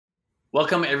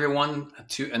Welcome, everyone,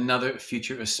 to another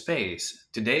Future of Space.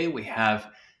 Today we have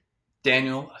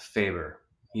Daniel Faber.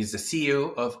 He's the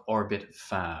CEO of Orbit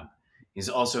Fab. He's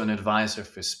also an advisor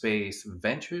for space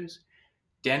ventures.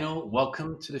 Daniel,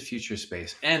 welcome to the Future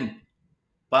Space. And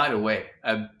by the way,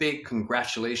 a big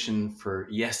congratulations for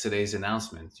yesterday's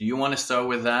announcement. Do you want to start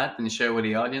with that and share with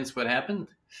the audience what happened?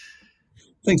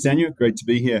 Thanks, Daniel. Great to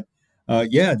be here.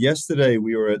 Yesterday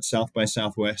we were at South by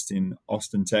Southwest in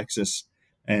Austin, Texas,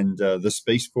 and the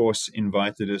Space Force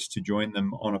invited us to join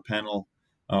them on a panel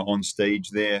on stage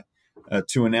there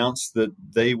to announce that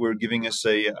they were giving us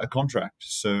a contract.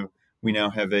 So we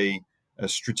now have a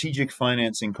strategic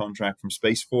financing contract from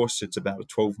Space Force. It's about a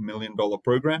 $12 million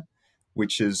program,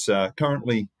 which is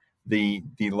currently the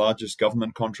largest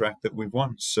government contract that we've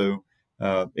won. So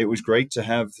it was great to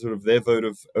have sort of their vote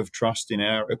of trust in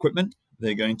our equipment.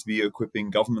 They're going to be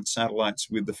equipping government satellites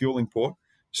with the fueling port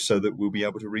so that we'll be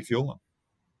able to refuel them.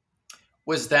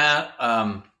 Was that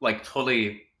like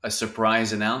totally a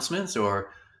surprise announcement,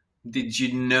 or did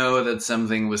you know that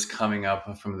something was coming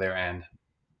up from their end?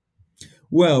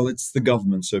 Well, it's the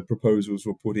government, so proposals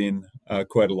were put in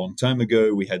quite a long time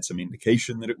ago. We had some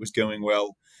indication that it was going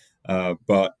well,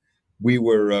 but we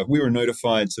were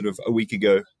notified sort of a week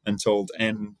ago and told,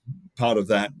 and part of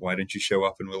that, why don't you show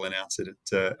up and we'll announce it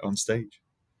on stage.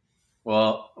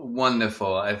 Well,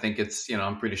 wonderful. I think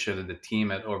I'm pretty sure that the team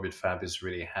at Orbit Fab is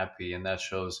really happy, and that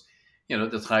shows,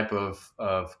 the type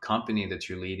of company that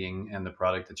you're leading and the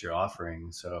product that you're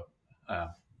offering. So,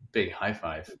 big high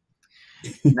five.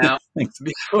 Now, Thanks.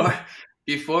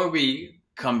 before we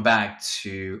come back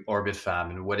to Orbit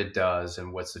Fab and what it does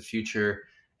and what's the future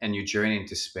and your journey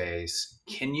into space,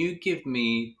 can you give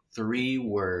me 3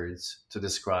 words to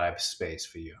describe space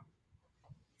for you?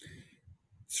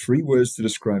 3 words to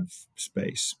describe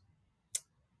space: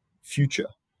 future,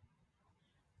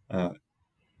 uh,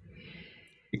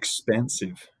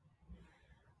 expansive,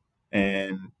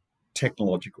 and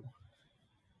technological.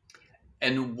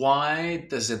 And why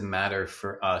does it matter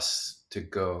for us to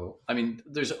go? I mean,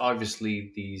 there's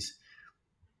obviously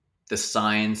the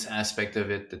science aspect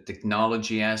of it, the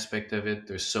technology aspect of it.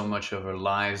 There's so much of our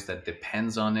lives that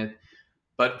depends on it.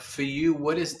 But for you,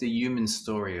 what is the human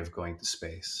story of going to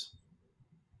space?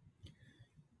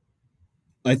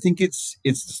 I think it's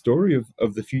the story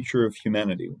of the future of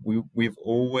humanity. We've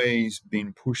always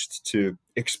been pushed to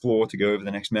explore, to go over the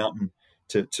next mountain,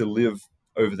 to live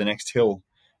over the next hill,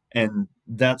 and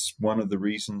that's one of the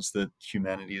reasons that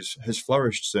humanity has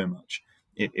flourished so much.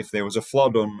 If there was a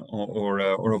flood or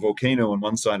a volcano on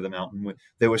one side of the mountain,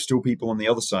 there were still people on the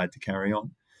other side to carry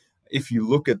on. If you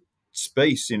look at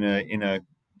space in a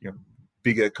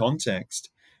bigger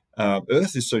context,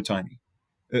 Earth is so tiny.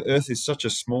 Earth is such a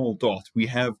small dot. We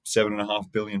have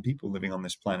 7.5 billion people living on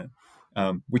this planet,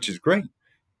 which is great.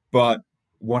 But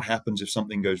what happens if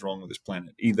something goes wrong with this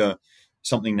planet? Either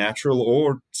something natural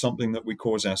or something that we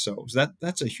cause ourselves.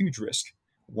 That's a huge risk.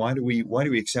 Why do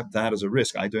we accept that as a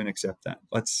risk? I don't accept that.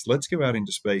 Let's go out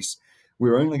into space.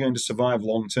 We're only going to survive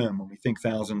long term. When we think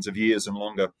thousands of years and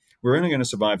longer, we're only going to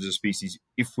survive as a species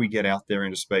if we get out there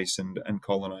into space and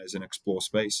colonize and explore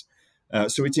space.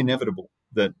 So it's inevitable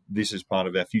that this is part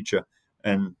of our future,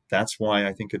 and that's why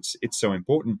I think it's so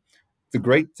important. The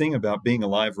great thing about being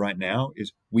alive right now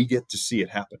is we get to see it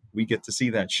happen. We get to see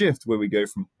that shift where we go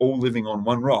from all living on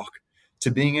one rock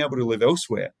to being able to live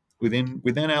elsewhere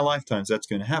within our lifetimes. That's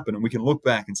going to happen, and we can look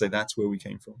back and say that's where we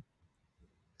came from.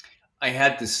 I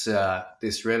had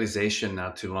this realization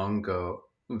not too long ago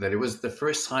that it was the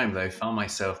first time that I found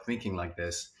myself thinking like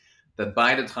this. That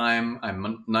by the time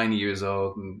I'm 90 years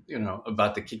old and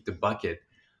about to kick the bucket,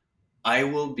 I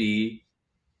will be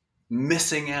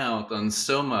missing out on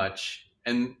so much.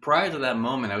 And prior to that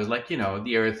moment, I was like,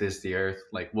 the earth is the earth.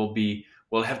 Like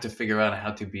we'll have to figure out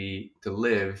how to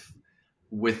live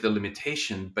with the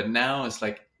limitation. But now it's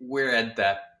like we're at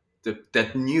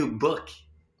that new book,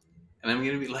 and I'm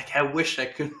gonna be like, I wish I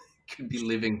could be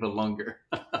living for longer.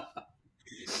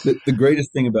 The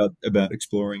greatest thing about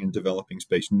exploring and developing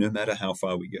space, no matter how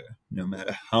far we go, no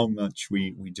matter how much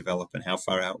we develop and how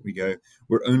far out we go,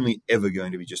 we're only ever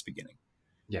going to be just beginning.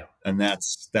 Yeah, And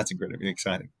that's incredibly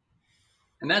exciting.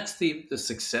 and that's the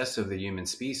success of the human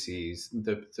species.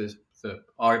 The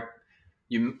art,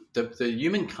 the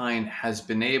humankind has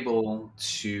been able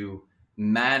to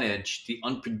manage the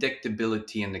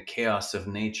unpredictability and the chaos of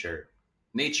nature.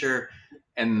 Nature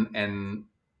and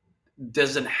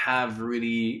doesn't have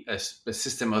really a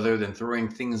system other than throwing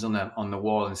things on the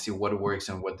wall and see what works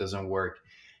and what doesn't work.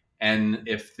 And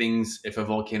if a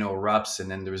volcano erupts and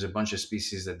then there's a bunch of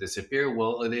species that disappear,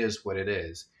 well, it is what it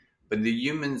is. But the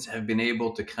humans have been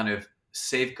able to kind of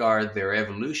safeguard their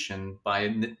evolution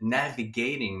by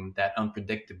navigating that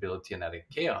unpredictability and that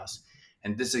chaos.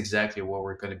 And this is exactly what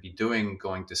we're going to be doing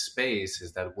going to space,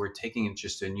 is that we're taking it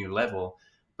just to a new level,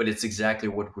 but it's exactly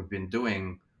what we've been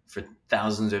doing for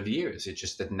thousands of years. It's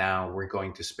just that now we're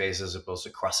going to space as opposed to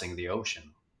crossing the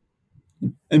ocean.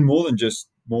 And more than just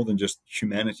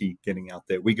humanity getting out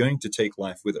there, we're going to take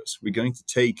life with us. We're going to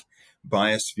take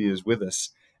biospheres with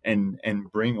us, and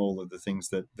bring all of the things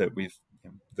that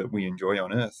we enjoy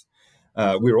on Earth.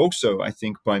 We're also, I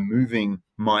think, by moving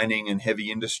mining and heavy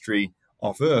industry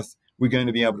off Earth, we're going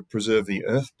to be able to preserve the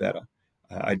Earth better.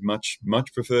 I'd much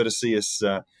prefer to see us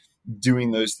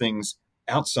doing those things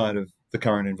outside of the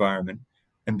current environment,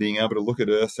 and being able to look at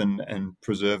Earth and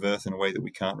preserve Earth in a way that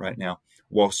we can't right now,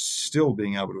 while still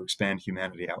being able to expand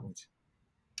humanity outwards.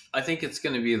 I think it's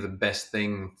going to be the best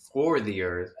thing for the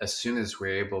Earth as soon as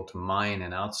we're able to mine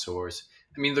and outsource.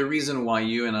 I mean, the reason why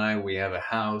you and I, we have a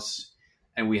house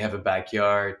and we have a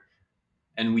backyard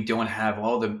and we don't have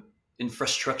all the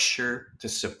infrastructure to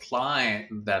supply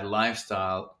that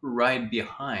lifestyle right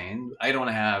behind. I don't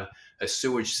have a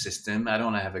sewage system. I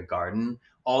don't have a garden.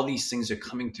 All these things are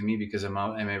coming to me because I'm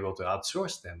able to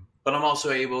outsource them. But I'm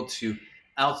also able to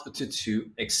to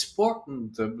export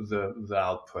the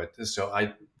output. So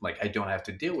I don't have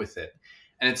to deal with it.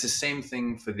 And it's the same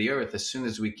thing for the earth. As soon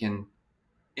as we can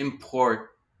import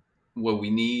what we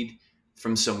need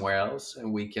from somewhere else,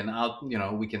 and we can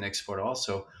we can export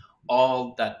also,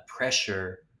 all that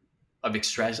pressure of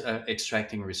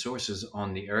extracting resources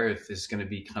on the earth is going to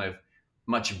be kind of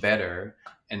much better.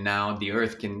 And now the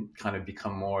earth can kind of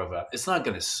become more of a, it's not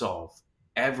going to solve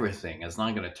everything, it's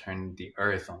not going to turn the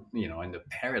earth on into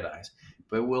paradise,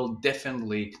 but it will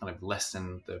definitely kind of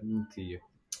lessen the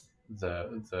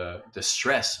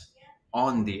stress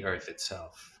on the earth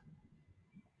itself.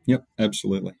 Yep,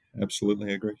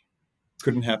 absolutely agree.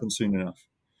 Couldn't happen soon enough.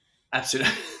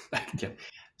 Absolutely. Okay.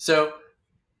 So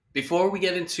before we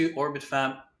get into Orbit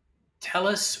Fab, tell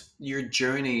us your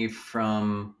journey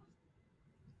from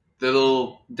the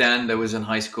little Dan that was in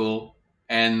high school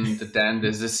and the Dan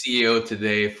that's the CEO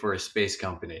today for a space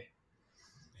company.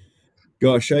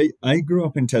 Gosh, I grew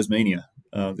up in Tasmania,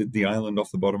 the island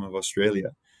off the bottom of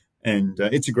Australia, and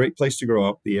it's a great place to grow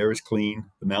up. The air is clean,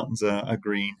 the mountains are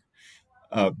green,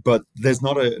 but there's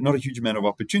not a huge amount of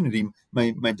opportunity.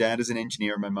 My dad is an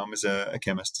engineer, my mum is a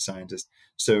chemist, a scientist,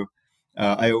 so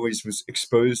I always was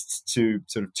exposed to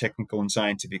sort of technical and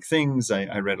scientific things.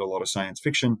 I read a lot of science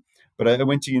fiction, but I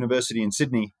went to university in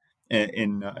Sydney,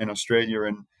 in Australia,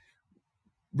 and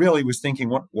really was thinking,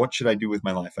 what should I do with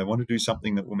my life? I want to do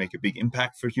something that will make a big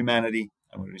impact for humanity.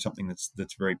 I want to do something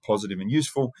that's very positive and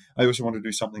useful. I also want to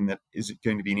do something that is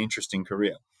going to be an interesting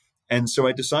career. And so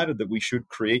I decided that we should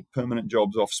create permanent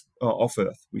jobs off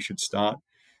Earth. We should start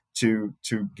to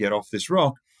get off this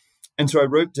rock. And so I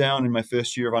wrote down in my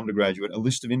first year of undergraduate a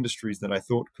list of industries that I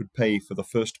thought could pay for the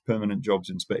first permanent jobs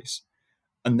in space.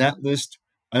 And that list,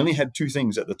 I only had two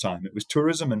things at the time. It was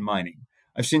tourism and mining.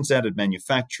 I've since added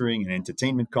manufacturing and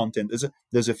entertainment content.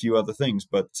 There's a few other things,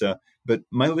 but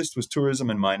my list was tourism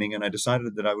and mining, and I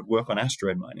decided that I would work on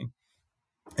asteroid mining.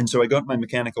 And so I got my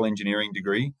mechanical engineering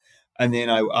degree, and then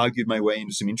I argued my way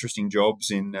into some interesting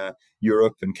jobs in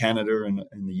Europe and Canada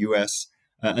and the US.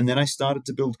 And then I started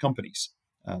to build companies,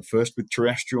 first with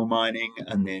terrestrial mining,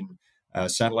 and then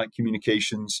satellite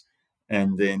communications.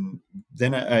 And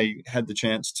then I had the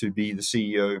chance to be the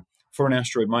CEO for an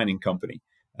asteroid mining company.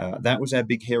 That was our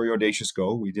big, hairy, audacious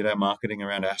goal. We did our marketing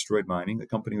around asteroid mining. The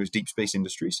company was Deep Space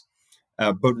Industries.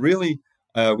 But really,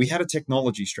 we had a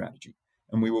technology strategy,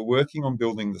 and we were working on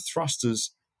building the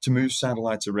thrusters to move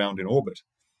satellites around in orbit.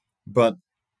 But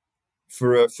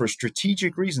for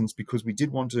strategic reasons, because we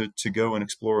did want to go and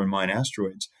explore and mine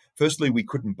asteroids, firstly, we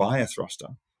couldn't buy a thruster,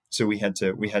 so we had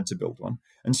to build one.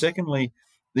 And secondly,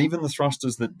 even the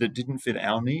thrusters that didn't fit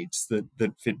our needs,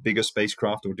 that fit bigger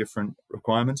spacecraft or different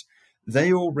requirements,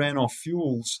 they all ran off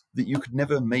fuels that you could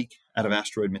never make out of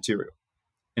asteroid material.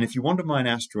 And if you want to mine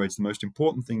asteroids, the most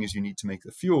important thing is you need to make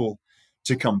the fuel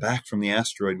to come back from the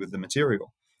asteroid with the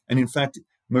material. And in fact,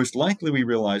 most likely we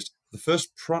realized the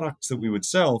first products that we would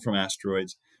sell from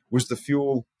asteroids was the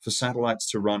fuel for satellites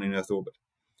to run in Earth orbit.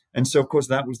 And so, of course,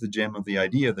 that was the gem of the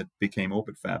idea that became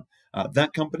Orbit Fab.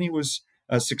 That company was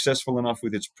successful enough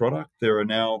with its product. There are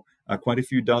now quite a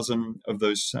few dozen of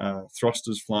those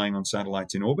thrusters flying on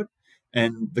satellites in orbit.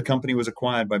 And the company was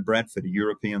acquired by Bradford, a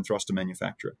European thruster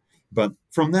manufacturer. But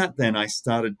from that, then I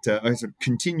sort of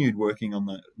continued working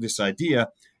on this idea: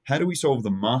 how do we solve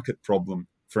the market problem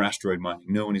for asteroid mining?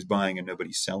 No one is buying and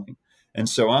nobody's selling. And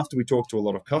so after we talked to a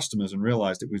lot of customers and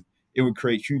realized it would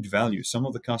create huge value, some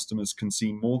of the customers can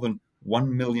see more than $1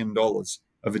 million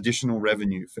of additional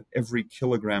revenue for every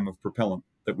kilogram of propellant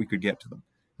that we could get to them.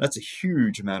 That's a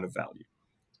huge amount of value.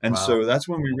 And Wow. so that's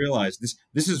when we realized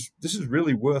this is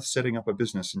really worth setting up a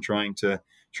business and trying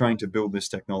to build this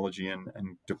technology and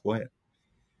deploy it.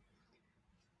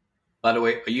 By the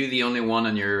way, are you the only one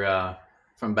on your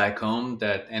from back home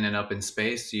that ended up in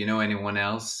space? Do you know anyone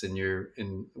else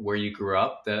in where you grew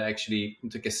up that actually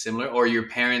took a similar, or your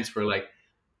parents were like,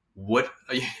 "What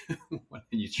are you, what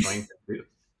are you trying to do?"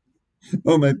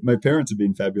 Oh, my parents have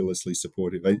been fabulously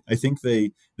supportive. I think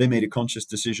they made a conscious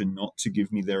decision not to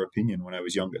give me their opinion when I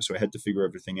was younger, so I had to figure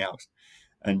everything out.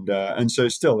 And so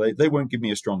still they won't give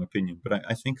me a strong opinion, but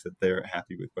I think that they're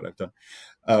happy with what I've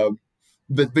done.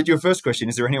 But your first question,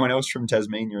 is there anyone else from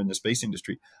Tasmania in the space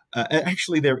industry?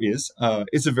 Actually, there is.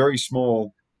 It's a very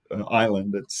small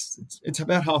island. It's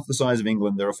about half the size of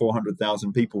England. There are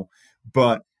 400,000 people,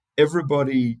 but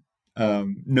everybody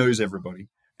knows everybody.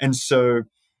 And so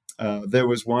there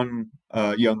was one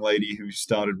young lady who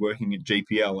started working at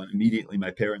JPL, and immediately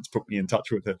my parents put me in touch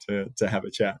with her to have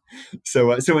a chat.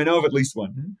 So I know of at least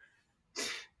one.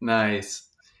 Nice.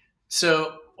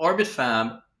 So Orbit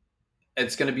Fab,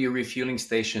 it's going to be a refueling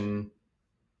station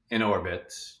in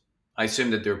orbit. I assume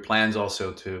that there are plans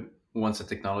also to, once the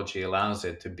technology allows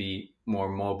it, to be more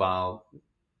mobile,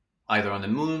 either on the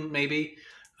moon, maybe.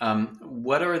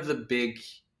 What are the big?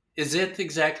 Is it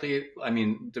exactly? I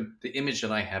mean, the image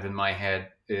that I have in my head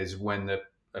is when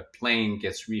a plane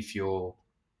gets refueled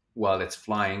while it's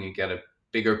flying, you get a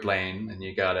bigger plane and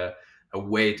you got a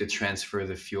way to transfer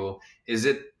the fuel. Is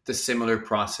it the similar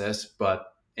process, but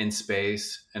in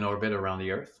space and orbit around the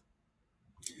Earth?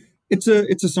 It's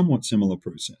a somewhat similar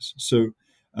process. So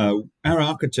our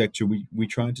architecture, we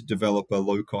tried to develop a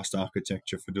low cost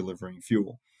architecture for delivering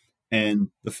fuel.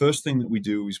 And the first thing that we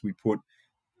do is we put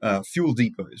fuel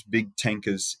depots, big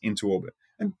tankers, into orbit.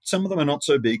 And some of them are not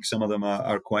so big, some of them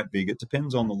are quite big. It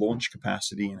depends on the launch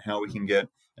capacity and how we can get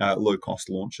low cost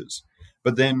launches.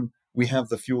 But then we have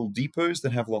the fuel depots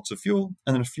that have lots of fuel,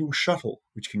 and then a fuel shuttle,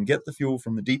 which can get the fuel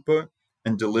from the depot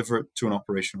and deliver it to an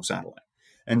operational satellite.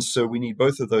 And so we need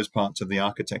both of those parts of the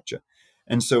architecture.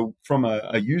 And so from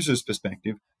a user's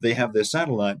perspective, they have their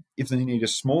satellite. If they need a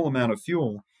small amount of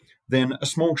fuel, then a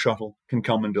small shuttle can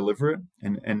come and deliver it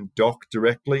and dock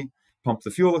directly, pump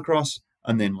the fuel across,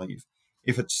 and then leave.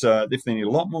 If they need a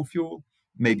lot more fuel,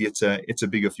 maybe it's a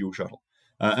bigger fuel shuttle.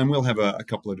 And we'll have a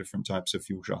couple of different types of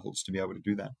fuel shuttles to be able to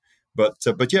do that.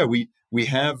 But yeah, we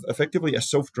have effectively a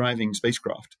self-driving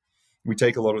spacecraft. We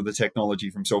take a lot of the technology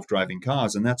from self-driving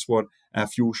cars, and that's what our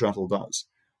fuel shuttle does.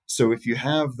 So if you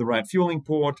have the right fueling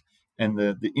port and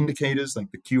the indicators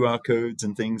like the QR codes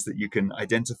and things that you can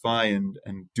identify and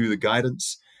do the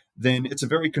guidance, then it's a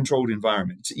very controlled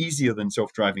environment. It's easier than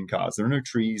self-driving cars. There are no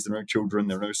trees, there are no children,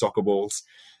 there are no soccer balls,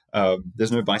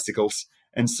 there's no bicycles.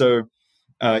 And so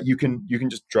you can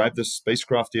just drive the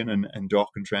spacecraft in and dock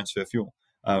and transfer fuel.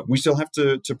 We still have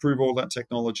to prove all that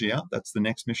technology out. That's the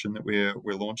next mission that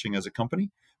we're launching as a company.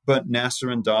 But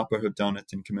NASA and DARPA have done it,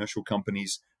 and commercial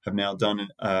companies have now done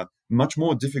a much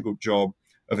more difficult job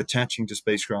of attaching to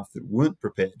spacecraft that weren't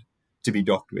prepared to be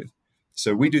docked with.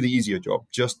 So we do the easier job,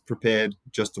 just prepared,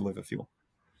 just deliver fuel.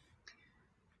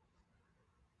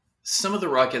 Some of the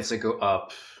rockets that go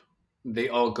up, they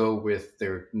all go with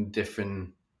their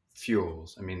different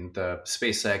fuels. I mean, the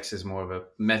SpaceX is more of a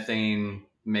methane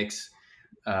mix,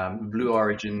 Blue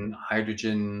Origin,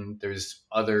 hydrogen. There's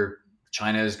other.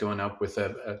 China is going up with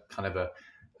a kind of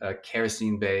a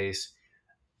kerosene base.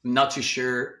 I'm not too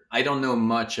sure. I don't know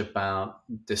much about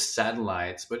the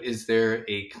satellites, but is there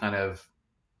a kind of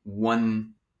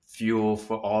one fuel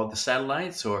for all the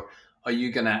satellites, or are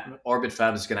you gonna Orbit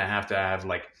Fab is gonna have to have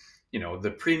like,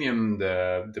 the premium,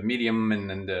 the medium, and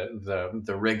then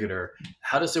the regular?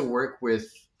 How does it work with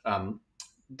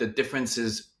the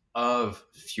differences of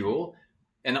fuel?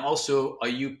 And also, are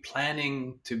you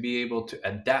planning to be able to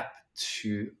adapt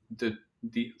to the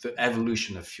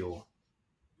evolution of fuel?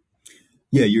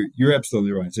 Yeah, you're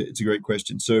absolutely right. It's a great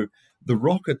question. So the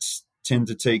rockets tend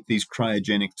to take these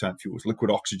cryogenic type fuels,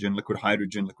 liquid oxygen, liquid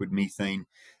hydrogen, liquid methane.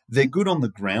 They're good on the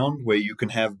ground where you can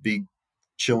have big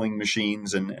chilling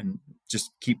machines and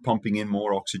just keep pumping in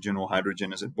more oxygen or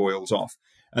hydrogen as it boils off.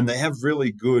 And they have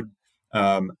really good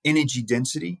energy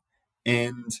density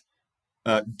and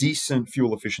decent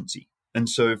fuel efficiency. And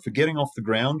so for getting off the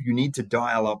ground, you need to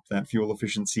dial up that fuel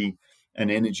efficiency and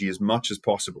energy as much as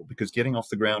possible, because getting off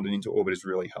the ground and into orbit is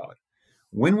really hard.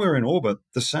 When we're in orbit,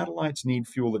 the satellites need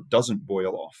fuel that doesn't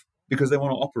boil off because they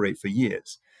want to operate for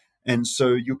years. And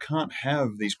so you can't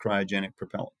have these cryogenic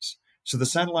propellants. So the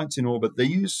satellites in orbit, they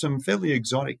use some fairly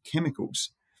exotic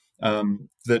chemicals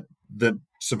that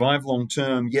survive long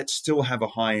term, yet still have a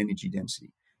high energy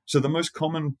density. So the most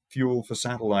common fuel for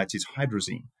satellites is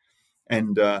hydrazine.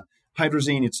 And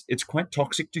hydrazine, it's quite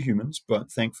toxic to humans,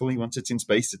 but thankfully, once it's in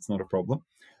space, it's not a problem.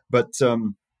 But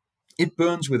it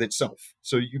burns with itself.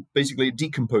 So you basically, it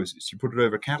decomposes. You put it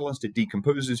over a catalyst, it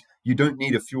decomposes. You don't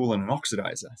need a fuel and an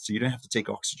oxidizer, so you don't have to take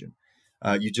oxygen.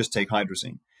 You just take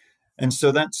hydrazine. And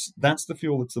so that's the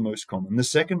fuel that's the most common. The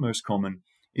second most common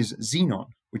is xenon,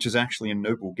 which is actually a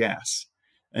noble gas.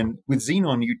 And with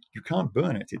xenon, you can't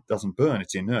burn it. It doesn't burn,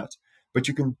 it's inert. But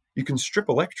you can strip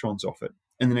electrons off it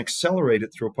and then accelerate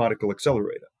it through a particle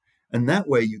accelerator. And that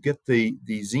way you get the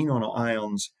xenon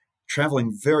ions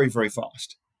traveling very, very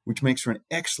fast, which makes for an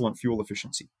excellent fuel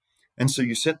efficiency. And so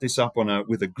you set this up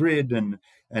with a grid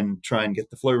and try and get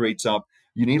the flow rates up.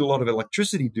 You need a lot of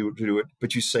electricity to do it,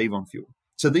 but you save on fuel.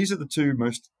 So these are the two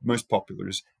most popular,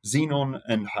 is xenon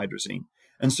and hydrazine.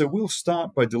 And so we'll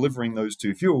start by delivering those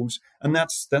two fuels, and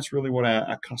that's really what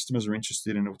our customers are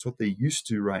interested in. It's what they're used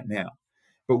to right now.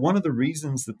 But one of the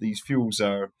reasons that these fuels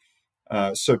are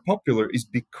so popular is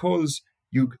because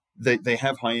they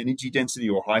have high energy density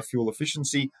or high fuel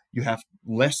efficiency. You have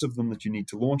less of them that you need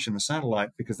to launch in the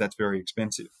satellite because that's very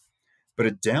expensive. But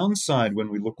a downside when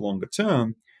we look longer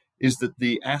term is that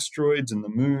the asteroids and the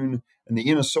moon and the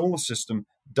inner solar system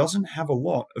doesn't have a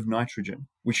lot of nitrogen,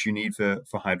 which you need for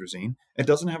hydrazine. It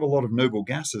doesn't have a lot of noble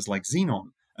gases like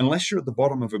xenon, unless you're at the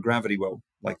bottom of a gravity well,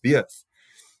 like the Earth.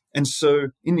 And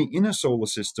so in the inner solar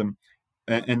system,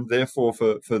 and therefore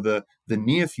for the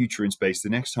near future in space, the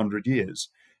next 100 years,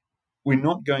 we're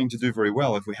not going to do very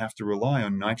well if we have to rely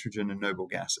on nitrogen and noble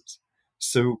gases.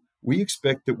 So we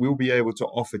expect that we'll be able to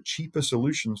offer cheaper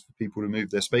solutions for people to move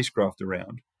their spacecraft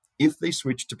around if they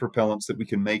switch to propellants that we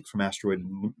can make from asteroid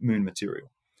and moon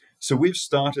material. So we've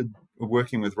started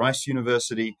working with Rice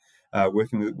University,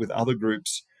 working with other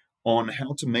groups on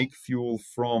how to make fuel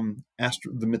from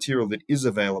the material that is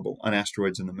available on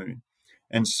asteroids and the moon.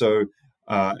 And so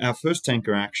our first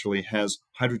tanker actually has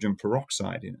hydrogen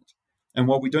peroxide in it. And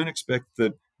while we don't expect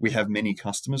that we have many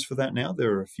customers for that now,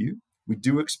 there are a few, we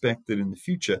do expect that in the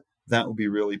future, that will be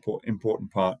a really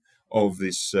important part of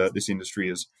this industry,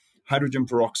 is hydrogen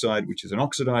peroxide, which is an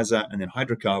oxidizer, and then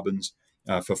hydrocarbons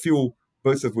for fuel,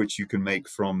 both of which you can make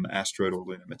from asteroid or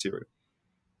lunar material.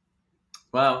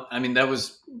 Well, I mean,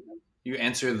 you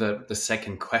answered the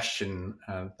second question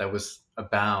that was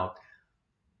about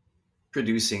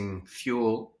producing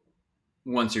fuel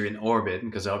once you're in orbit,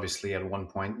 because obviously at one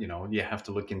point, you have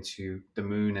to look into the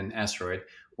moon and asteroid.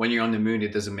 When you're on the moon,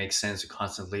 it doesn't make sense to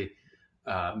constantly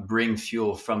bring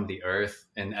fuel from the Earth.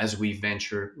 And as we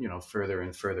venture, further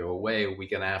and further away, we're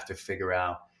going to have to figure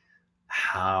out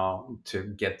how to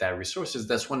get that resources.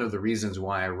 That's one of the reasons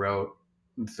why I wrote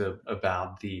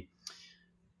about the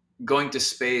going to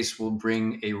space will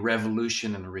bring a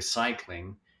revolution in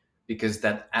recycling, because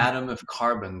that atom of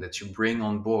carbon that you bring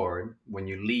on board when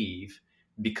you leave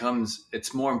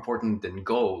it's more important than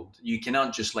gold. You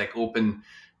cannot just like open,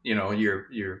 your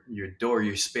door,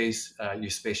 your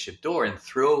spaceship door, and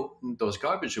throw those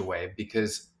garbage away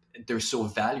because they're so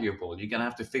valuable. You're gonna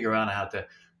have to figure out how to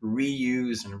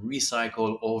reuse and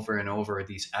recycle over and over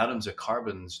these atoms of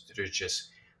carbons that are just,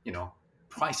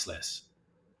 priceless.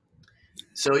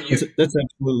 So that's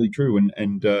absolutely true,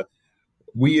 and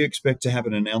we expect to have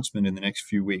an announcement in the next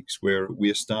few weeks where we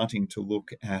are starting to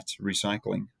look at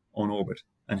recycling on orbit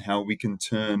and how we can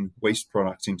turn waste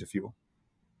products into fuel.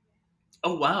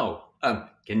 Oh wow!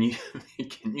 Can you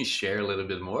can you share a little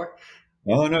bit more?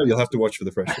 Oh no, you'll have to watch for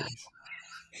the press release.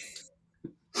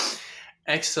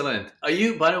 Excellent.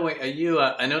 By the way,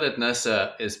 I know that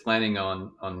NASA is planning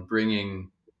on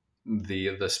bringing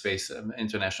the space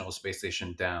International Space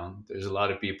Station down. There's a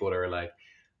lot of people that are like,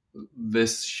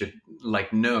 this should,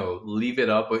 like, no, leave it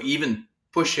up or even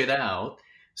push it out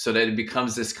so that it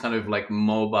becomes this kind of like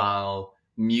mobile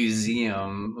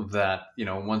museum that,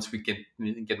 once we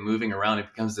get moving around, it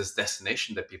becomes this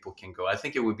destination that people can go. I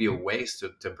think it would be a waste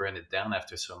to burn it down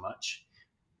after so much.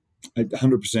 I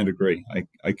 100% agree.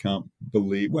 I can't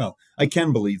believe, I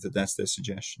can believe that that's their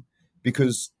suggestion,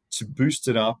 because to boost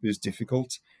it up is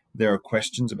difficult. There are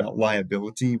questions about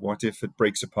liability. What if it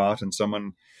breaks apart and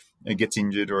someone gets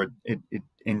injured, or it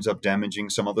ends up damaging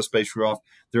some other spacecraft?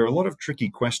 There are a lot of tricky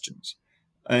questions.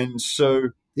 And so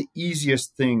the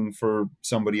easiest thing for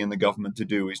somebody in the government to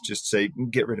do is just say,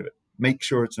 get rid of it. Make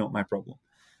sure it's not my problem.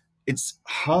 It's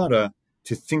harder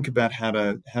to think about how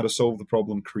to solve the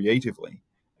problem creatively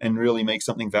and really make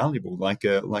something valuable, like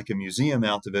a museum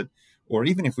out of it, or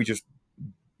even if we just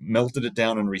melted it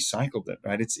down and recycled it,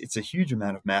 right? It's a huge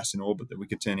amount of mass in orbit that we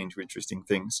could turn into interesting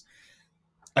things.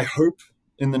 I hope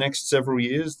in the next several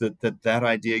years that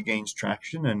idea gains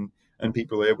traction and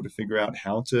people are able to figure out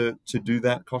how to do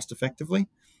that cost effectively.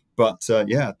 But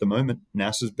yeah, at the moment,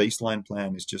 NASA's baseline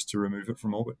plan is just to remove it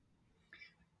from orbit.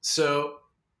 So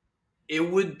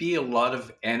it would be a lot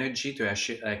of energy to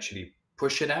actually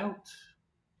push it out.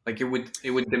 Like it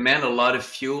would demand a lot of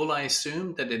fuel, I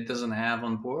assume, that it doesn't have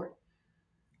on board.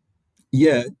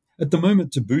 Yeah, at the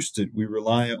moment, to boost it, we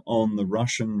rely on the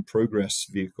Russian Progress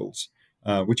vehicles,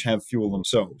 which have fuel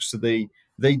themselves. So they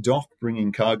dock,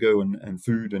 bringing cargo and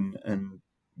food and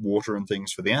water and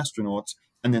things for the astronauts,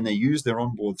 and then they use their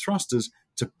onboard thrusters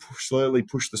to slowly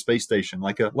push the space station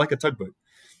like a tugboat.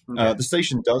 Okay. The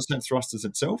station does have thrusters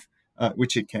itself,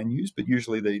 which it can use, but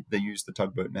usually they use the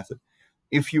tugboat method.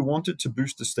 If you wanted to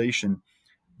boost the station,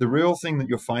 the real thing that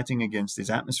you're fighting against is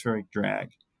atmospheric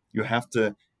drag. You have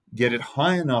to get it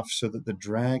high enough so that the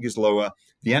drag is lower.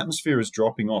 The atmosphere is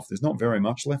dropping off. There's not very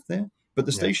much left there, but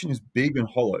the Yeah. station is big and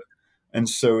hollow. And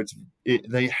so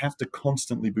they have to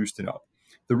constantly boost it up.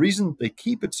 The reason they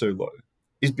keep it so low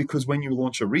is because when you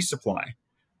launch a resupply,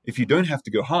 if you don't have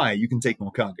to go high, you can take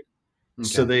more cargo.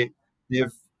 So Okay.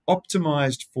 they've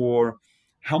optimized for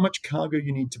how much cargo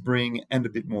you need to bring and a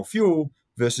bit more fuel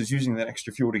versus using that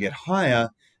extra fuel to get higher,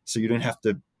 so you don't have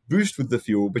to boost with the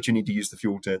fuel, but you need to use the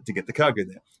fuel to get the cargo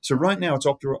there. So right now it's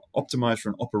optimized for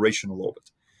an operational orbit.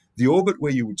 The orbit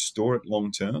where you would store it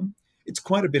long term, it's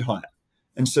quite a bit higher.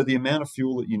 And so the amount of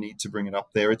fuel that you need to bring it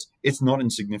up there, it's not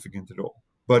insignificant at all.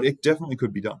 But it definitely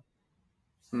could be done.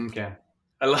 Okay.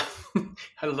 I love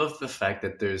I love the fact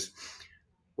that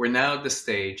we're now at the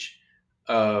stage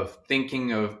of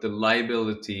thinking of the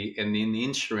liability and the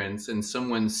insurance and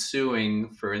someone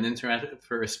suing for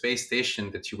for a space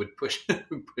station that you would push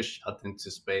push out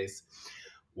into space.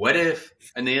 What if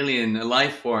an alien, a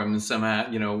life form,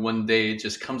 somehow, one day it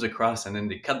just comes across and then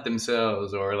they cut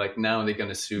themselves, or like now they're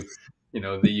gonna sue,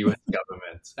 the U.S.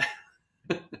 government.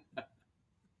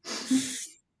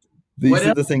 What These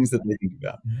are the else? things that they think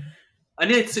about.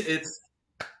 And it's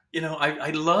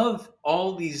I love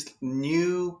all these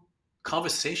new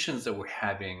conversations that we're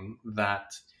having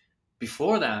that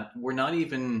before that were not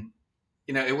even,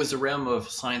 it was a realm of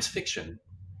science fiction.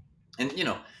 And,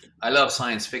 I love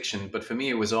science fiction, but for me,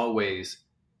 it was always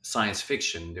science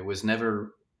fiction. There was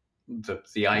never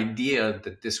the idea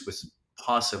that this was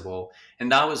possible.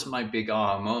 And that was my big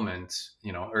aha moment,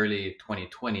 early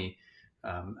 2020,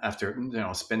 after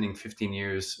spending 15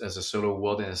 years as a solo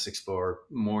wilderness explorer,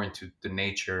 more into the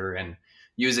nature and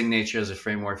using nature as a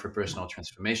framework for personal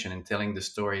transformation and telling the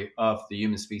story of the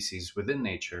human species within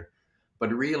nature,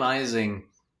 but realizing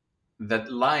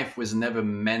that life was never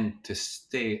meant to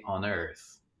stay on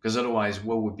Earth, because otherwise,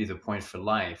 what would be the point for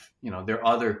life? There are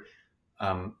other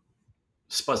um,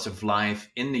 spots of life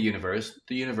in the universe.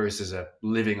 The universe is a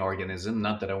living organism.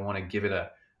 Not that I want to give it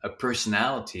a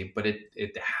personality, but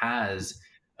it has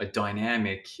a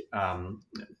dynamic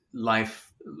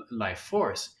life life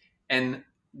force. And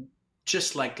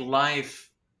just like life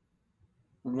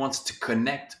wants to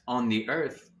connect on the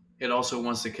Earth, it also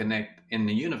wants to connect in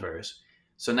the universe.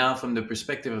 So now, from the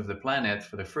perspective of the planet,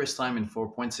 for the first time in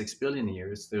 4.6 billion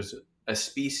years, there's a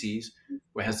species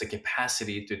who has the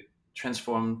capacity to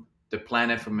transform the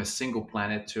planet from a single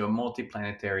planet to a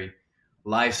multiplanetary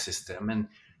life system. And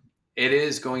it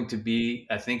is going to be,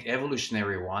 I think,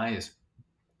 evolutionary wise,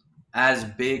 as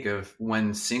big of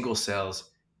when single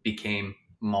cells became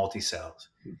multi-cells.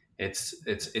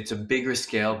 It's a bigger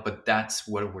scale, but that's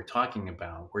what we're talking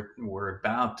about. We're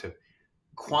about to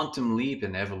quantum leap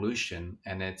in evolution,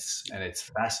 and it's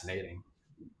fascinating.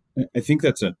 I think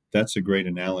that's a great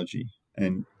analogy.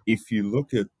 And if you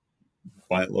look at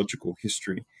biological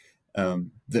history,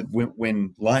 that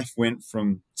when life went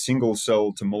from single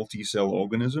cell to multi cell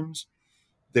organisms,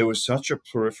 there was such a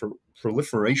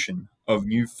proliferation of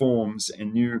new forms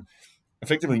and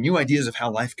effectively new ideas of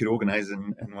how life could organize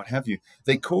and what have you.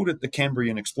 They called it the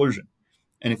Cambrian explosion.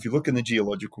 And if you look in the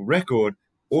geological record,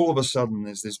 all of a sudden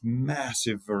there's this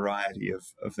massive variety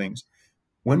of things.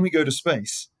 When we go to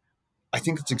space, I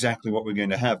think that's exactly what we're going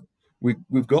to have.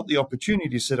 We've got the opportunity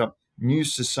to set up new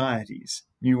societies,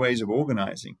 new ways of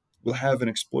organizing. We'll have an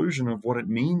explosion of what it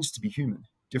means to be human,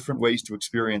 different ways to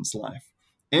experience life.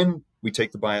 And we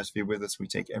take the biosphere with us, we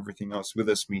take everything else with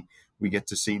us, we get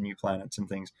to see new planets and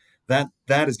things. That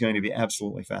is going to be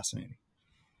absolutely fascinating.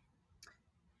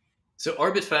 So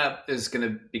Orbit Fab is going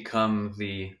to become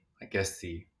I guess,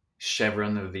 the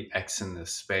chevron of the X in the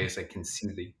space. I can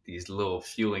see these little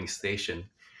fueling station.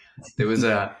 There was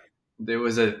a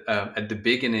at the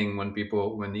beginning when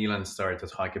Elon started to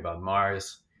talk about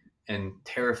Mars and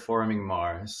terraforming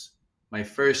Mars. My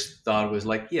first thought was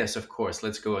like, yes, of course,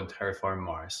 let's go and terraform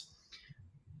Mars.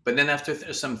 But then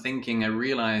after some thinking, I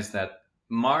realized that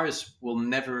Mars will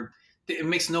never. It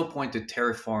makes no point to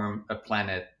terraform a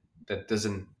planet that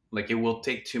doesn't, like, it will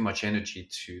take too much energy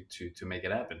to make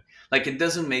it happen. Like, it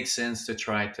doesn't make sense to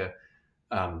try to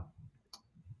um,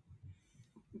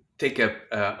 take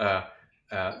a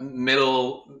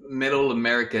middle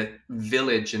America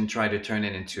village and try to turn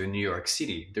it into a New York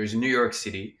City. There's New York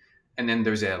City, and then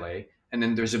there's LA, and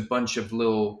then there's a bunch of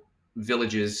little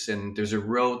villages, and there's a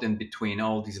road in between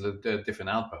all these little, different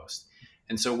outposts.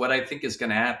 And so, what I think is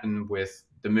going to happen with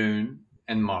the Moon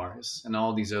and Mars and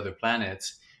all these other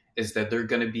planets is that they're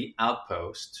going to be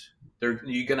outposts. You're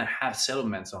going to have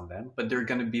settlements on them, but they're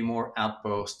going to be more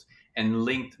outposts and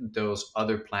linked those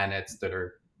other planets that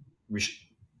are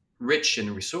rich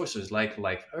in resources like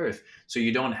Earth. So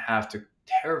you don't have to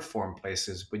terraform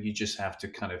places, but you just have to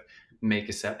kind of make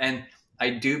a set. And I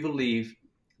do believe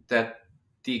that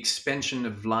the expansion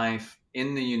of life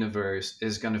in the universe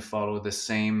is going to follow the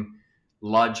same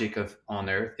logic of on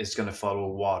Earth. It's going to follow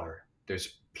water.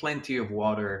 There's plenty of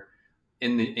water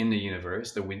in the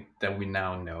universe that we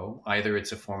now know. Either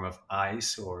it's a form of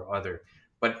ice or other,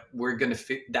 but we're going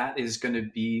to that is going to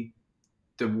be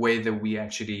the way that we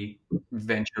actually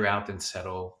venture out and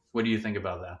settle. What do you think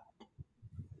about that?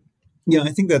 Yeah, I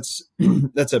think that's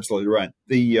that's absolutely right.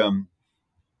 The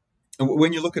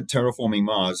when you look at terraforming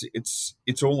Mars,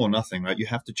 it's all or nothing, right? You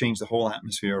have to change the whole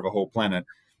atmosphere of a whole planet.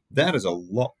 That is a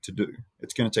lot to do.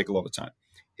 It's going to take a lot of time.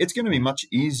 It's going to be much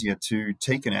easier to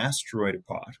take an asteroid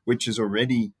apart, which is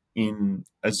already in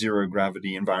a zero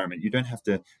gravity environment. You don't have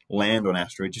to land on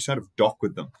asteroids, you sort of dock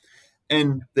with them.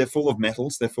 And they're full of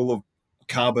metals, they're full of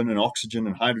carbon and oxygen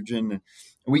and hydrogen. And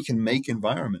we can make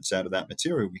environments out of that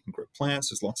material. We can grow plants,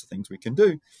 there's lots of things we can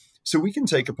do. So we can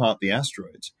take apart the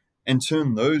asteroids and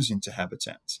turn those into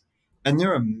habitats. And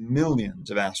there are millions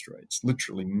of asteroids,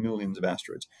 literally millions of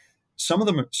asteroids. Some of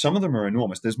them are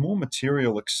enormous. There's more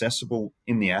material accessible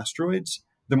in the asteroids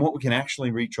than what we can actually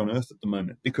reach on Earth at the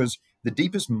moment, because the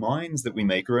deepest mines that we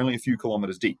make are only a few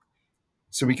kilometers deep.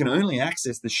 So we can only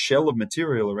access the shell of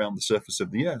material around the surface of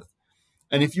the Earth.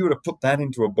 And if you were to put that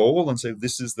into a bowl and say,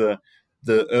 this is the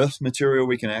Earth material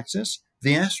we can access,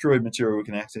 the asteroid material we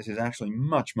can access is actually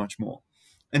much, much more.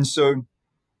 And so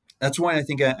that's why I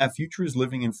think our future is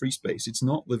living in free space. It's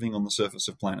not living on the surface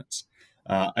of planets.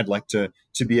 I'd like to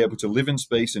be able to live in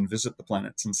space and visit the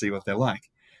planets and see what they're like.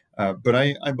 But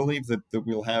I believe that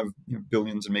we'll have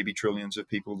billions and maybe trillions of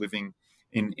people living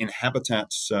in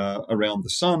habitats around the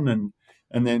sun,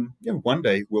 and then one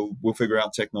day we'll figure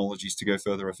out technologies to go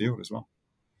further afield as well.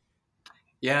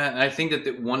 Yeah, and I think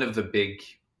that one of the big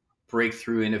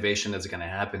breakthrough innovation that's going to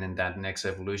happen in that next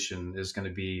evolution is going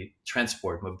to be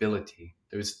transport mobility.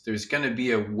 There's going to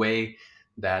be a way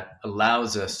that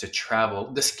allows us to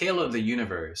travel. The scale of the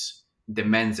universe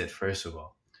demands it. First of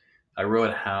all, I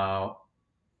wrote how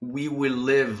we will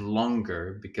live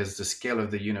longer because the scale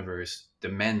of the universe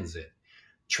demands it.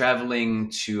 Traveling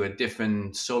to a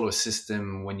different solar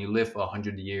system when you live for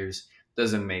 100 years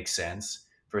doesn't make sense.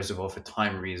 First of all, for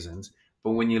time reasons.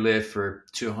 But when you live for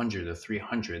 200 or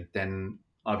 300, then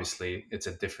obviously it's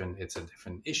a different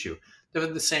issue. For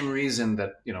the same reason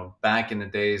that, back in the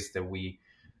days that we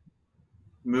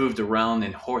moved around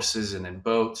in horses and in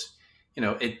boats,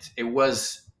 it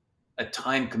was a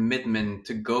time commitment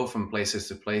to go from places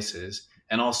to places,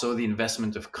 and also the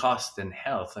investment of cost and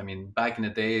health. I mean, back in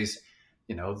the days,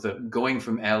 the going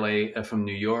from from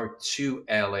New York to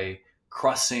LA,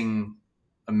 crossing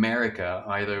America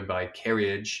either by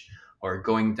carriage or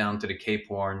going down to the Cape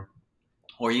Horn,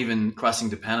 or even crossing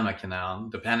the Panama Canal.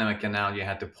 The Panama Canal, you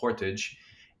had the portage.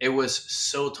 It was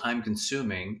so time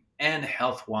consuming, and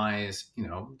health wise,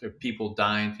 there are people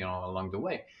dying, along the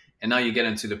way. And now you get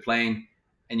into the plane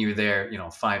and you're there,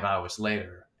 5 hours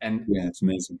later. And yeah, it's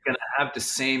amazing. You're going to have the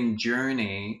same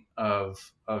journey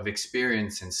of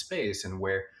experience in space, and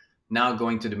where now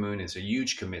going to the moon is a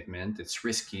huge commitment. It's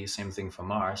risky. Same thing for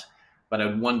Mars. But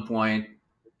at one point,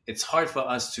 it's hard for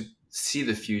us to see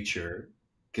the future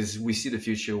because we see the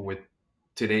future with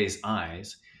today's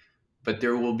eyes. But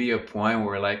there will be a point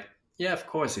where, like, yeah, of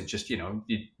course, it just, you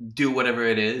do whatever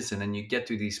it is, and then you get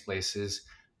to these places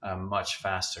much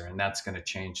faster. And that's going to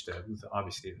change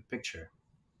obviously the picture.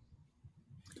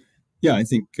 Yeah, I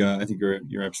think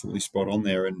you're absolutely spot on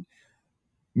there. And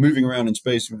moving around in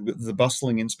space, the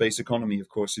bustling in space economy, of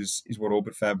course, is what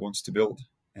Orbit Fab wants to build.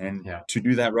 And to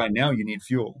do that right now, you need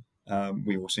fuel.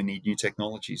 We also need new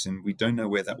technologies, and we don't know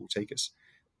where that will take us.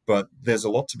 But there's a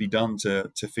lot to be done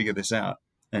to figure this out,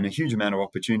 and a huge amount of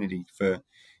opportunity for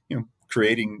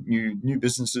creating new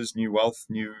businesses, new wealth,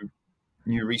 new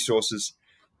resources,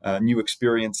 new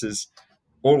experiences.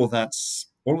 All of that's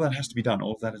All of that has to be done.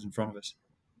 All of that is in front of us.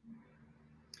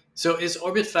 So is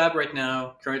Orbit Fab right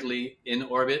now currently in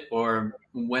orbit, or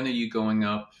when are you going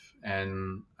up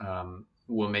and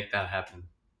we'll make that happen?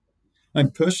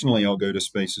 And personally, I'll go to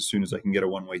space as soon as I can get a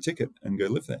one-way ticket and go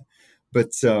live there.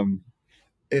 But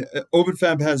Orbit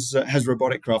Fab has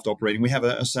robotic craft operating. We have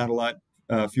a satellite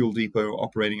fuel depot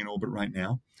operating in orbit right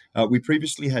now. We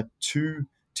previously had two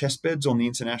test beds on the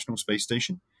International Space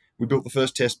Station. We built the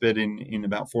first test bed in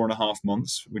about 4.5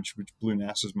 months, which blew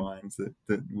NASA's mind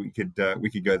that we could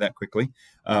go that quickly.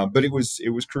 But it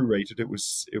was crew rated. It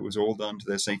was all done to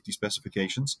their safety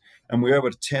specifications, and we were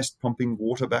able to test pumping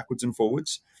water backwards and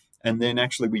forwards. And then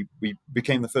actually we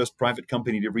became the first private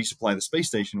company to resupply the space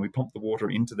station. We pumped the water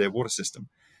into their water system.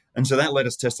 And so that let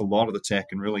us test a lot of the tech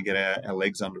and really get our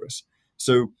legs under us.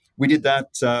 So we did that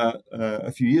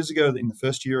a few years ago in the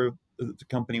first year the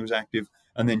company was active.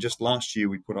 And then just last year,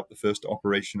 we put up the first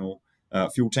operational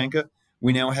fuel tanker.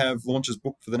 We now have launches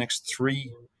booked for the next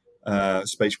 3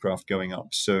 spacecraft going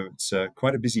up. So it's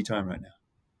quite a busy time right now.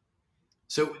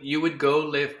 So you would go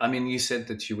live. I mean, you said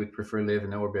that you would prefer live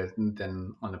in orbit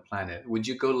than on a planet. Would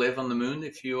you go live on the moon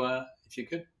if you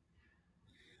could?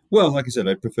 Well, like I said,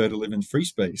 I'd prefer to live in free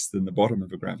space than the bottom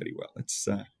of a gravity well. It's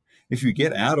if you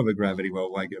get out of a gravity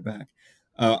well, why go back?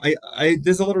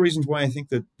 There's a lot of reasons why I think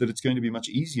that it's going to be much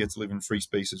easier to live in free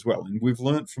space as well. And we've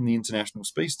learned from the International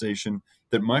Space Station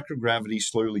that microgravity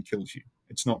slowly kills you.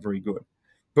 It's not very good.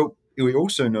 But we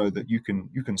also know that you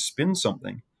can spin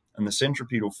something, and the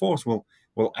centripetal force will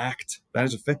act. That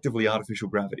is effectively artificial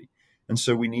gravity. And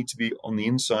so we need to be on the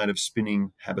inside of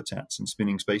spinning habitats and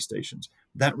spinning space stations.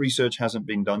 That research hasn't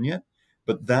been done yet,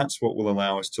 but that's what will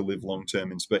allow us to live long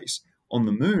term in space. On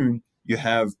the moon, you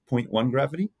have zero point 0.1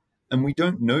 gravity, and we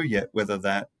don't know yet whether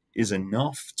that is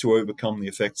enough to overcome the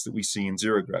effects that we see in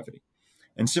zero gravity.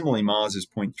 And similarly, Mars is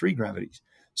zero point 0.3 gravities.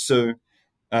 So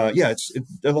it's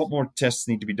a lot more tests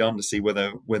need to be done to see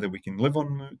whether we can live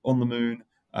on the moon.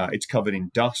 It's covered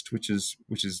in dust, which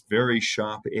is very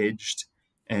sharp edged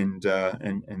and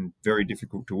very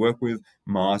difficult to work with.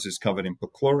 Mars is covered in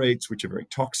perchlorates, which are very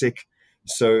toxic.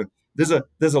 So there's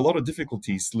a lot of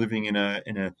difficulties living in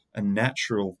a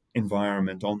natural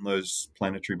environment on those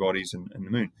planetary bodies and the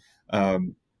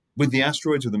moon. With the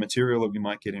asteroids or the material that we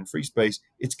might get in free space,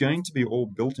 it's going to be all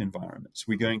built environments.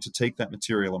 We're going to take that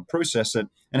material and process it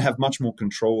and have much more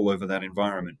control over that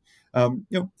environment.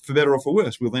 For better or for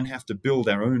worse, we'll then have to build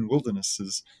our own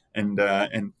wildernesses and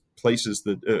places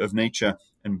of nature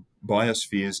and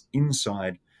biospheres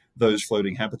inside those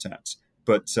floating habitats.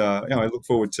 But I look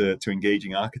forward to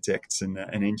engaging architects and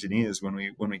engineers when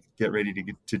we get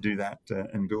ready to do that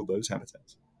and build those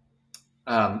habitats.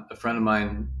 A friend of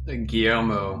mine,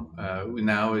 Guillermo, who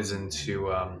now is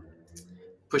into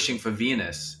pushing for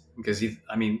Venus because the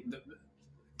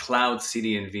cloud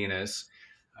city in Venus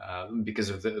because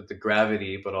of the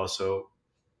gravity, but also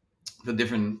for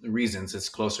different reasons. It's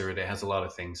closer. It has a lot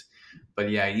of things. But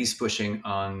yeah, he's pushing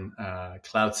on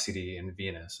Cloud City in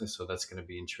Venus. So that's going to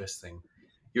be interesting.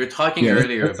 You were talking Yeah,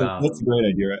 earlier about, that's a great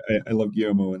idea. I love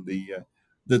Guillermo and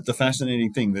the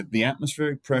fascinating thing that the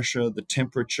atmospheric pressure, the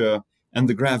temperature, and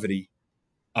the gravity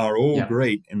are all yeah,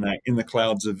 great in the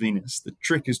clouds of Venus. The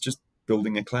trick is just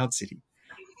building a cloud city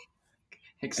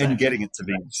and exactly. getting it to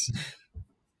Venus.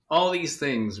 All these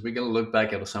things we're going to look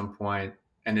back at some point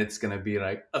and it's going to be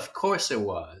like, of course it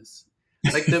was.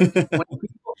 Like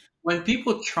when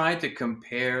people try to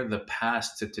compare the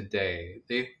past to today,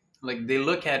 they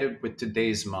look at it with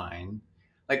today's mind.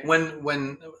 Like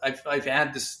when I've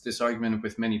had this argument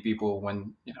with many people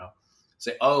when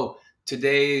say, oh,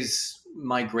 today's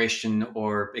migration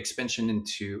or expansion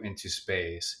into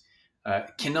space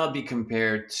cannot be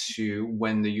compared to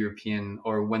when the European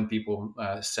or when people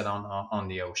set on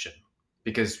the ocean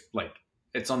because like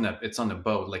it's on the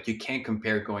boat. Like you can't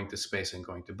compare going to space and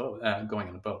going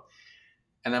on a boat.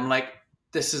 And I'm like,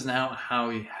 this is now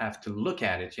how you have to look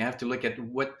at it. You have to look at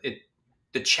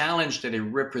the challenge that it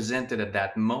represented at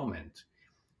that moment.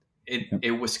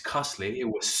 It was costly. It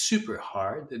was super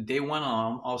hard. They went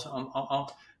on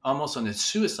almost on a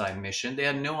suicide mission. They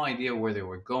had no idea where they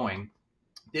were going.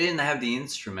 They didn't have the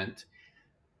instrument.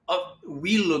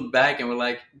 We look back and we're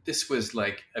like, this was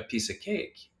like a piece of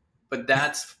cake. But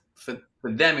that's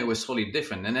for them, it was totally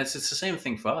different. And it's the same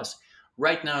thing for us.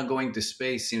 Right now, going to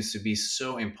space seems to be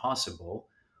so impossible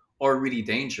or really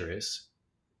dangerous.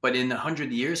 But in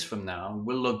 100 years from now,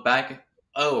 we'll look back.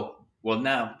 Oh, well,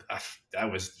 now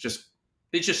that was just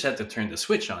they just had to turn the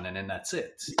switch on, and then that's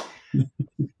it.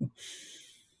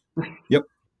 Yep,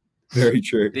 very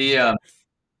true.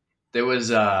 There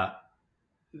was I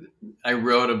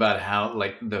wrote about how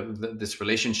like this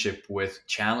relationship with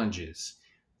challenges.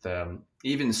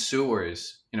 even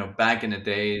sewers, back in the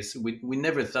days, we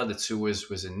never thought that sewers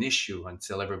was an issue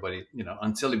until everybody,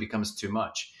 until it becomes too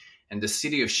much. And the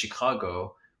city of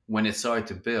Chicago, when it started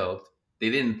to build, they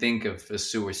didn't think of a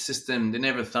sewer system. They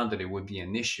never thought that it would be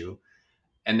an issue.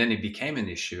 And then it became an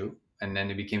issue. And then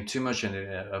it became too much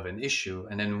of an issue.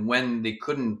 And then when they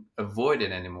couldn't avoid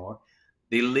it anymore,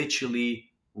 they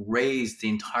literally raised the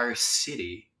entire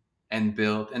city and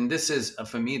built. And this is,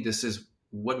 for me, this is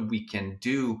what we can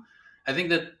do. I think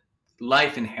that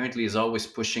life inherently is always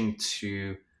pushing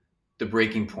to the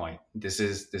breaking point. This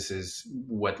is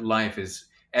what life is.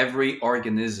 Every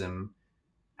organism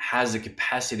has the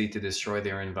capacity to destroy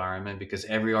their environment because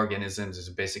every organism is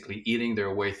basically eating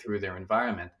their way through their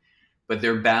environment, but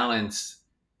they're balanced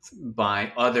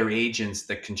by other agents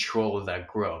that control that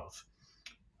growth,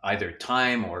 either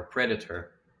time or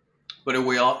predator. But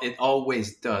it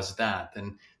always does that.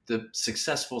 And the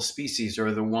successful species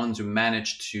are the ones who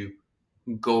manage to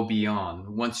go beyond.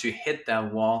 Once you hit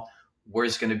that wall,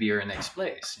 where's going to be your next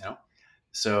place?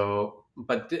 So,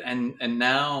 and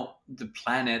now the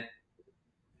planet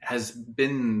has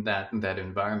been that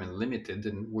environment limited,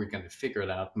 and we're going to figure it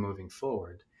out moving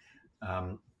forward.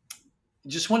 Um,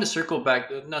 just want to circle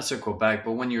back, not circle back,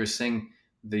 but when you were saying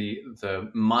the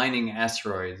mining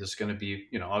asteroid is going to be,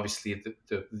 obviously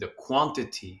the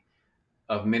quantity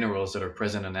of minerals that are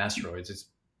present in asteroids is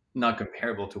not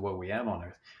comparable to what we have on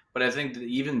Earth. But I think that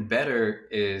even better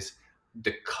is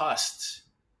the cost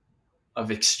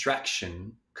of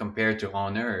extraction compared to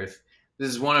on Earth. This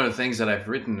is one of the things that I've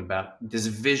written about, this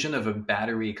vision of a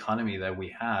battery economy that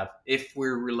we have. If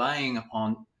we're relying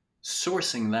on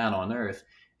sourcing that on Earth,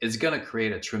 it's going to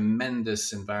create a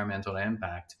tremendous environmental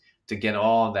impact to get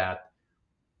all that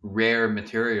rare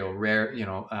material, rare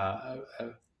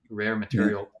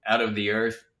material out of the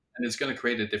Earth, and it's going to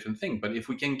create a different thing. But if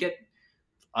we can get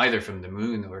either from the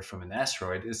moon or from an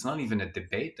asteroid, it's not even a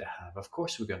debate to have. Of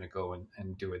course, we're going to go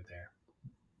and do it there.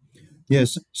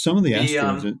 Yes, some of the The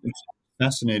asteroids, it's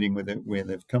fascinating where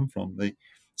they've come from.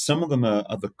 Some of them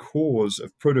are the cores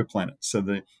of protoplanets. So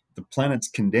the planets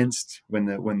condensed when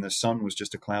the sun was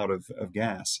just a cloud of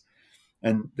gas.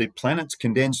 And the planets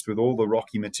condensed with all the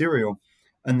rocky material.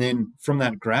 And then from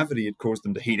that gravity, it caused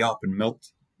them to heat up and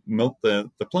melt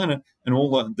the planet, and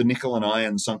all the nickel and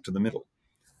iron sunk to the middle.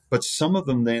 But some of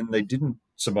them then, they didn't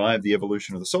survive the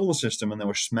evolution of the solar system, and they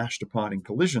were smashed apart in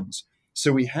collisions.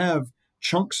 So we have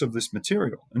chunks of this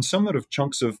material, and some are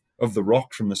chunks of the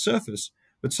rock from the surface,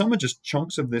 but some are just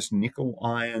chunks of this nickel,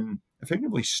 iron,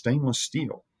 effectively stainless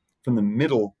steel from the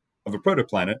middle of a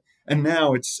protoplanet. And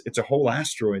now it's a whole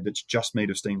asteroid that's just made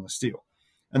of stainless steel.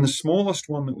 And the smallest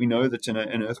one that we know that's in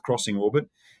an Earth-crossing orbit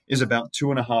is about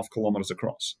 2.5 kilometers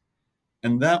across.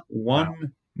 And that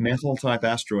one metal-type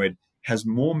asteroid has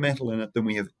more metal in it than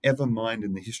we have ever mined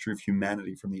in the history of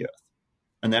humanity from the Earth.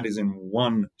 And that is in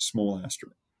one small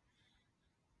asteroid.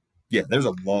 Yeah, there's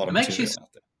a lot of material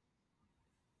out there.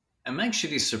 I'm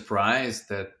actually surprised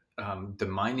that the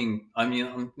mining. I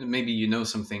mean, maybe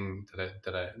something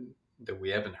that we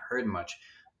haven't heard much,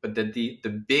 but that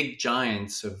the big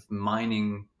giants of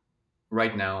mining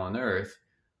right now on Earth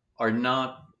are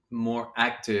not more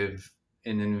active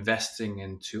in investing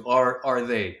into. Or are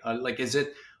they? Is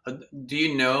it? Do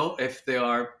you know if they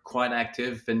are quite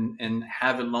active and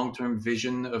have a long-term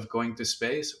vision of going to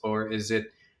space, or is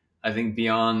it? I think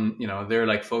beyond,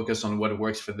 they're focused on what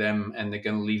works for them, and they're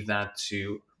going to leave that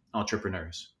to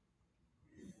entrepreneurs.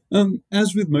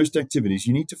 As with most activities,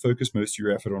 you need to focus most of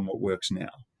your effort on what works now,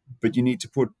 but you need to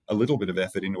put a little bit of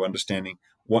effort into understanding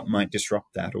what might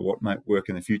disrupt that or what might work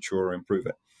in the future or improve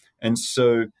it. And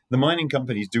so the mining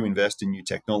companies do invest in new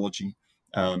technology.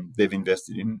 They've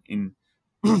invested in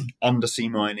undersea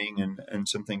mining and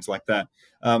some things like that.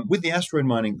 With the asteroid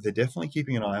mining, they're definitely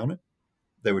keeping an eye on it.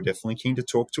 They were definitely keen to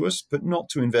talk to us, but not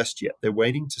to invest yet. They're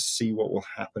waiting to see what will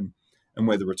happen and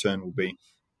where the return will be.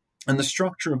 And the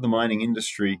structure of the mining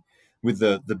industry with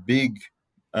the big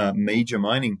major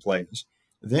mining players,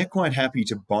 they're quite happy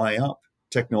to buy up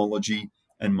technology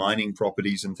and mining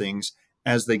properties and things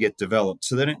as they get developed.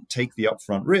 So they don't take the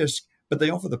upfront risk, but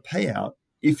they offer the payout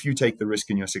if you take the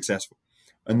risk and you're successful.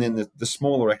 And then the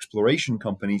smaller exploration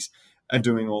companies are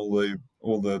doing all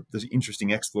the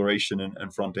interesting exploration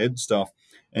and front end stuff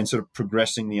and sort of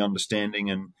progressing the understanding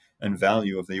and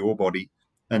value of the ore body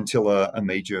until a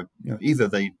major, either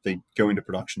they go into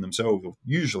production themselves, or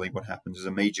usually what happens is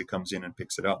a major comes in and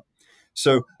picks it up.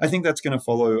 So I think that's going to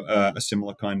follow a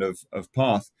similar kind of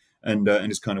path and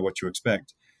is kind of what you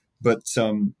expect. But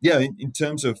in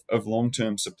terms of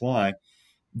long-term supply,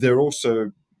 they're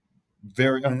also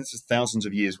this is thousands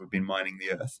of years we've been mining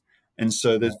the Earth. And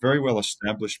so there's very well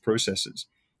established processes.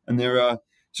 And there are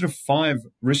sort of 5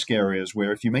 risk areas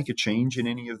where if you make a change in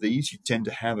any of these, you tend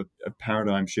to have a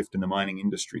paradigm shift in the mining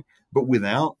industry. But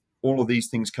without all of these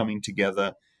things coming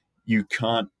together, you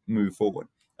can't move forward.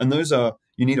 And those are,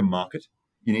 you need a market,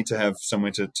 you need to have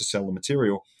somewhere to sell the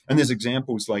material. And there's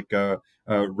examples like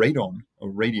radon or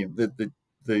radium.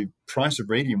 The price of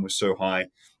radium was so high,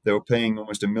 they were paying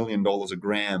almost $1 million a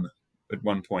gram at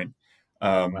one point.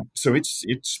 So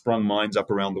it sprung mines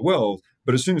up around the world.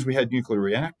 But as soon as we had nuclear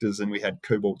reactors and we had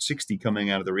cobalt-60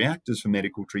 coming out of the reactors for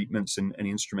medical treatments and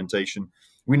instrumentation,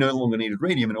 we no longer needed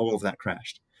radium, and all of that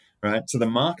crashed. Right? So the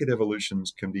market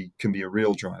evolutions can be a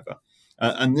real driver.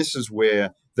 And this is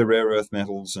where the rare earth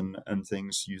metals and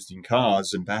things used in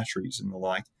cars and batteries and the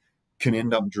like can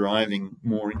end up driving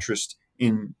more interest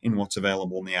in what's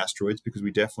available in the asteroids, because we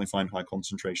definitely find high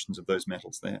concentrations of those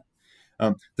metals there.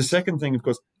 The second thing, of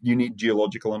course, you need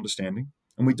geological understanding.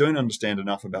 And we don't understand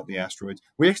enough about the asteroids.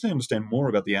 We actually understand more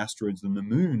about the asteroids than the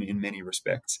moon in many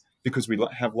respects, because we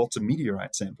have lots of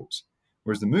meteorite samples.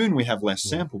 Whereas the moon, we have less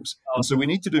samples. And so we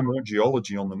need to do more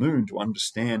geology on the moon to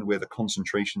understand where the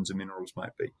concentrations of minerals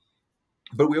might be.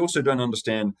 But we also don't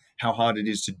understand how hard it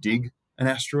is to dig an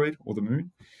asteroid or the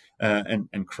moon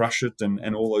and crush it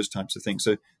and all those types of things.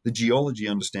 So the geology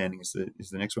understanding is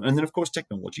the next one. And then, of course,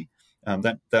 technology.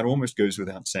 That almost goes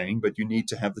without saying, but you need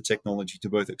to have the technology to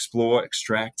both explore,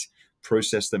 extract,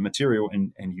 process the material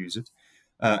and use it.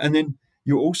 And then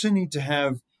you also need to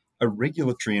have a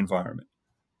regulatory environment.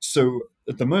 So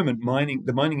at the moment,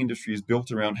 the mining industry is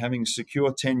built around having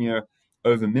secure tenure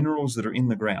over minerals that are in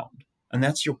the ground. And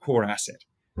that's your core asset.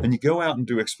 And you go out and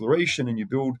do exploration and you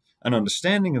build an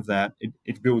understanding of that.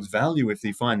 It builds value if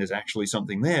they find there's actually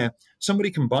something there.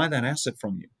 Somebody can buy that asset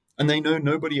from you. And they know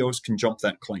nobody else can jump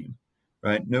that claim,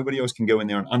 right? Nobody else can go in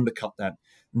there and undercut that.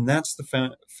 And that's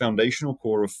the foundational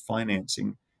core of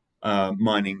financing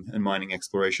mining and mining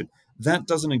exploration. That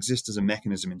doesn't exist as a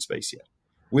mechanism in space yet.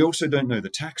 We also don't know the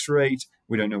tax rate.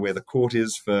 We don't know where the court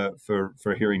is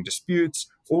for hearing disputes.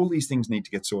 All these things need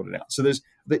to get sorted out. So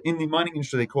in the mining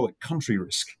industry, they call it country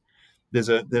risk. There's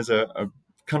a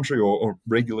country or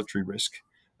regulatory risk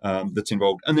that's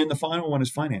involved. And then the final one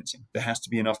is financing. There has to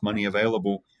be enough money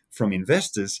available from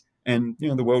investors. And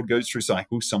the world goes through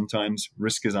cycles. Sometimes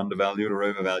risk is undervalued or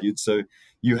overvalued. So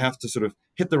you have to sort of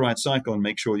hit the right cycle and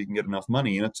make sure you can get enough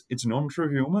money. And it's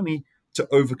non-trivial money to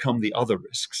overcome the other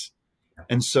risks.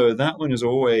 And so that one is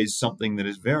always something that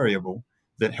is variable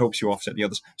that helps you offset the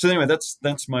others. So anyway,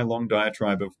 that's my long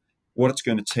diatribe of what it's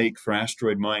going to take for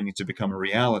asteroid mining to become a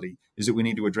reality, is that we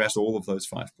need to address all of those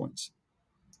 5 points.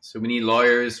 So we need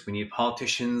lawyers, we need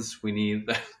politicians, we need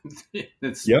the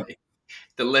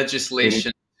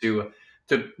legislation to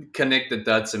connect the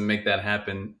dots and make that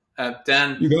happen.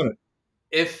 Dan, you got it.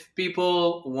 If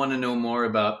people want to know more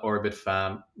about Orbit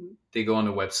Fab, they go on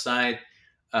the website.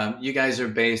 You guys are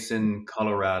based in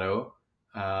Colorado.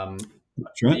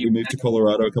 That's right. We moved to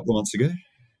Colorado a couple of months ago.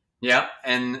 Yeah,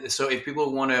 and so if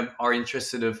people are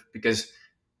interested because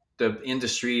the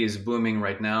industry is booming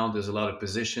right now, there's a lot of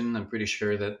position. I'm pretty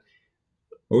sure that.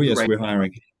 Oh yes, we're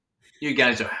hiring. You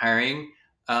guys are hiring.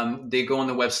 They go on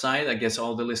the website. I guess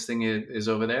all the listing is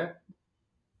over there.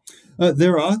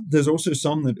 There's also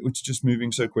some that it's just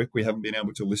moving so quick we haven't been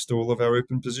able to list all of our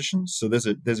open positions. So there's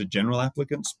a general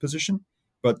applicants position.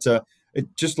 But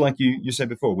just like you said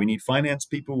before, we need finance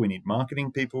people, we need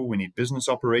marketing people, we need business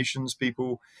operations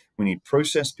people, we need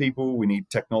process people, we need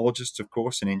technologists, of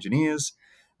course, and engineers.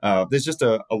 There's just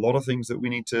a lot of things that we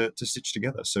need to stitch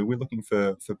together. So we're looking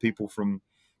for people from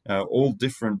all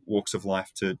different walks of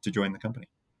life to join the company.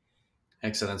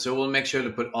 Excellent. So we'll make sure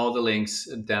to put all the links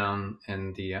down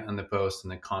in the post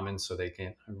and the comments so they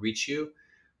can reach you.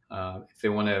 If they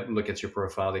want to look at your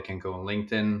profile, they can go on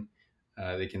LinkedIn.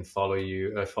 They can follow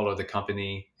you, follow the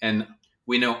company. And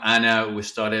we know Anna, who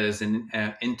started as an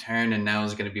intern and now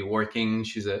is going to be working.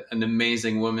 She's an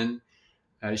amazing woman.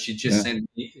 She just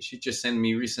sent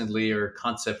me recently her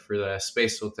concept for the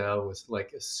space hotel. Was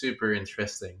like super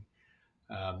interesting.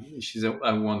 She's a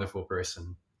wonderful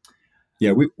person.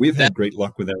 Yeah, we've had great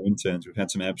luck with our interns. We've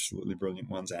had some absolutely brilliant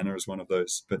ones. Anna is one of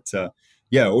those. But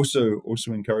also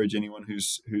encourage anyone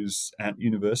who's at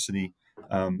university.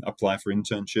 Apply for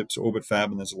internships, Orbit Fab,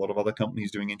 and there's a lot of other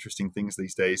companies doing interesting things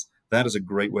these days. That is a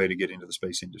great way to get into the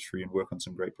space industry and work on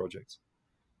some great projects.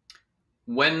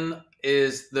 When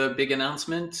is the big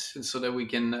announcement so that we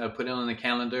can put it on the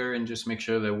calendar and just make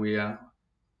sure that we are?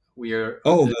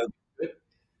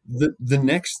 The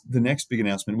next big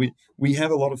announcement. We have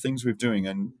a lot of things we're doing,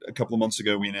 and a couple of months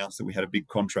ago we announced that we had a big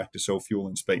contract to sell fuel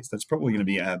in space. That's probably going to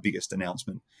be our biggest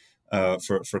announcement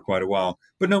for quite a while.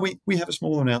 But no, we have a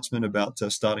small announcement about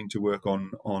starting to work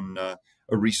on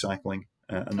a recycling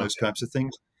and those Okay. types of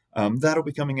things. That'll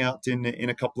be coming out in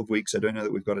a couple of weeks. I don't know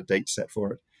that we've got a date set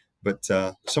for it, but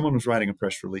someone was writing a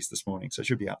press release this morning, so it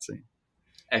should be out soon.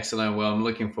 Excellent. Well, I'm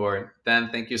looking forward. Dan,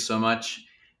 thank you so much,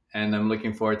 and I'm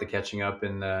looking forward to catching up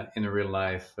in a real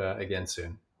life again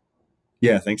soon.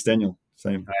 Yeah, thanks, Daniel.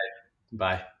 Same.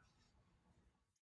 Bye.